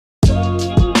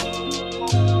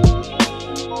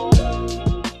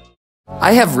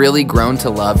I have really grown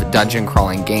to love dungeon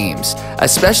crawling games,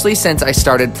 especially since I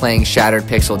started playing Shattered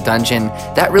Pixel Dungeon.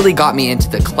 That really got me into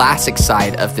the classic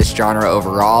side of this genre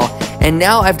overall, and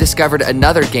now I've discovered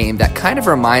another game that kind of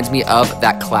reminds me of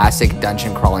that classic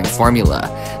dungeon crawling formula.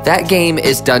 That game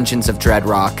is Dungeons of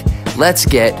Dreadrock. Let's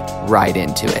get right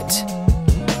into it.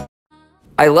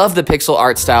 I love the pixel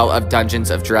art style of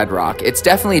Dungeons of Dreadrock. It's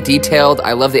definitely detailed,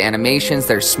 I love the animations,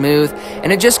 they're smooth,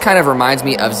 and it just kind of reminds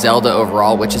me of Zelda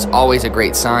overall, which is always a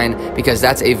great sign because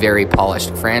that's a very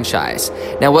polished franchise.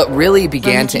 Now what really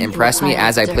began to impress me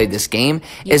as I played this game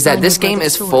is that this game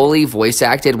is fully voice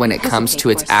acted when it comes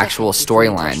to its actual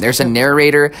storyline. There's a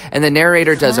narrator, and the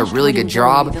narrator does a really good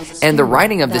job, and the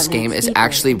writing of this game is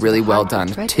actually really well done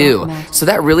too. So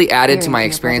that really added to my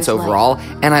experience overall,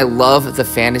 and I love the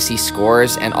fantasy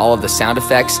scores and all of the sound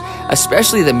effects,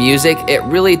 especially the music. It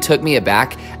really took me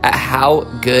aback at how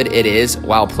good it is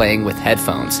while playing with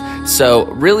headphones. So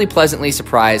really pleasantly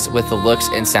surprised with the looks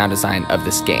and sound design of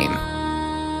this game.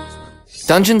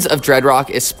 Dungeons of Dreadrock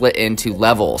is split into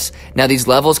levels. Now these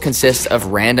levels consist of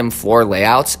random floor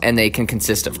layouts, and they can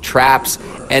consist of traps,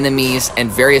 enemies, and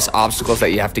various obstacles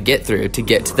that you have to get through to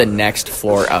get to the next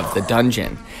floor of the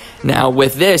dungeon. Now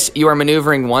with this, you are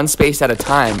maneuvering one space at a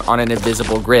time on an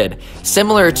invisible grid,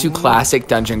 similar to classic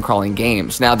dungeon crawling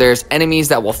games. Now there's enemies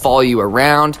that will follow you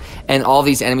around, and all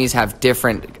these enemies have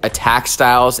different attack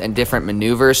styles and different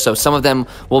maneuvers, so some of them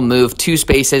will move 2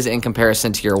 spaces in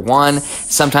comparison to your 1.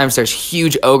 Sometimes there's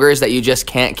huge ogres that you just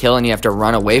can't kill and you have to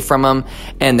run away from them,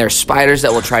 and there's spiders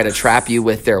that will try to trap you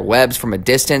with their webs from a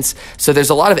distance. So there's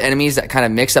a lot of enemies that kind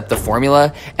of mix up the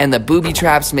formula, and the booby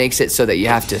traps makes it so that you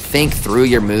have to think through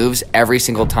your moves every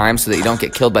single time so that you don't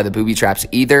get killed by the booby traps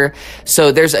either.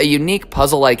 So there's a unique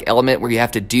puzzle-like element where you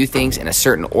have to do things in a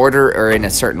certain order or in a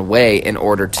certain way in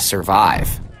order to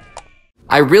survive.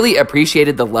 I really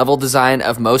appreciated the level design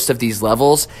of most of these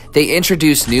levels. They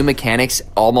introduce new mechanics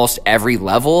almost every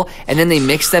level, and then they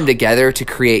mix them together to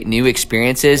create new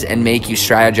experiences and make you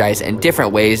strategize in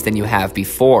different ways than you have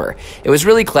before. It was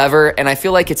really clever, and I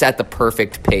feel like it's at the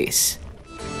perfect pace.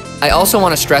 I also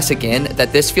want to stress again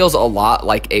that this feels a lot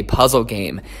like a puzzle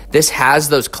game. This has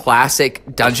those classic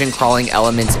dungeon crawling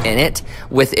elements in it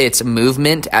with its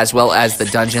movement as well as the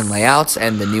dungeon layouts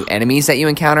and the new enemies that you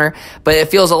encounter, but it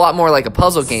feels a lot more like a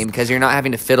puzzle game because you're not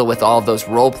having to fiddle with all of those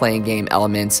role-playing game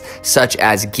elements such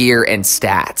as gear and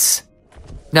stats.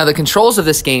 Now the controls of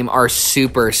this game are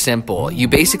super simple. You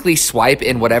basically swipe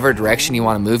in whatever direction you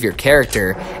want to move your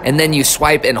character, and then you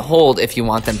swipe and hold if you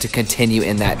want them to continue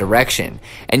in that direction.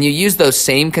 And you use those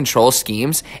same control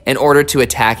schemes in order to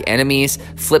attack enemies,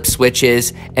 flip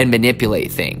switches, and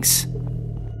manipulate things.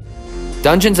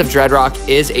 Dungeons of Dreadrock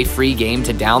is a free game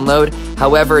to download.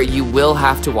 However, you will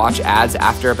have to watch ads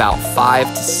after about 5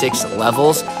 to 6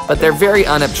 levels, but they're very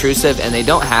unobtrusive and they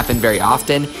don't happen very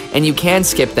often, and you can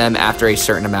skip them after a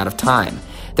certain amount of time.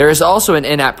 There is also an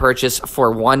in-app purchase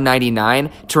for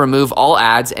 $1.99 to remove all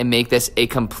ads and make this a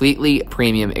completely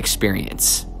premium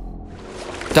experience.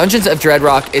 Dungeons of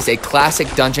Dreadrock is a classic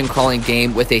dungeon crawling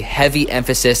game with a heavy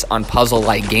emphasis on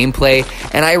puzzle-like gameplay,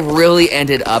 and I really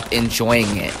ended up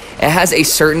enjoying it. It has a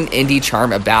certain indie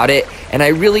charm about it, and I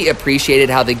really appreciated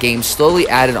how the game slowly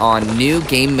added on new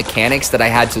game mechanics that I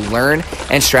had to learn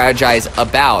and strategize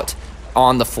about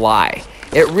on the fly.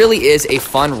 It really is a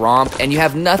fun romp, and you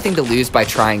have nothing to lose by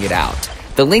trying it out.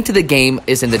 The link to the game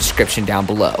is in the description down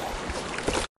below.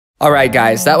 Alright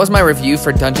guys, that was my review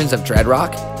for Dungeons of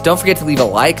Dreadrock. Don't forget to leave a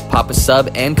like, pop a sub,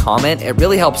 and comment. It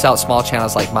really helps out small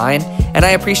channels like mine, and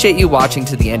I appreciate you watching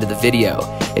to the end of the video.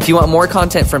 If you want more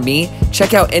content from me,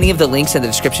 check out any of the links in the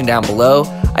description down below.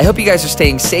 I hope you guys are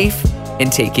staying safe,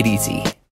 and take it easy.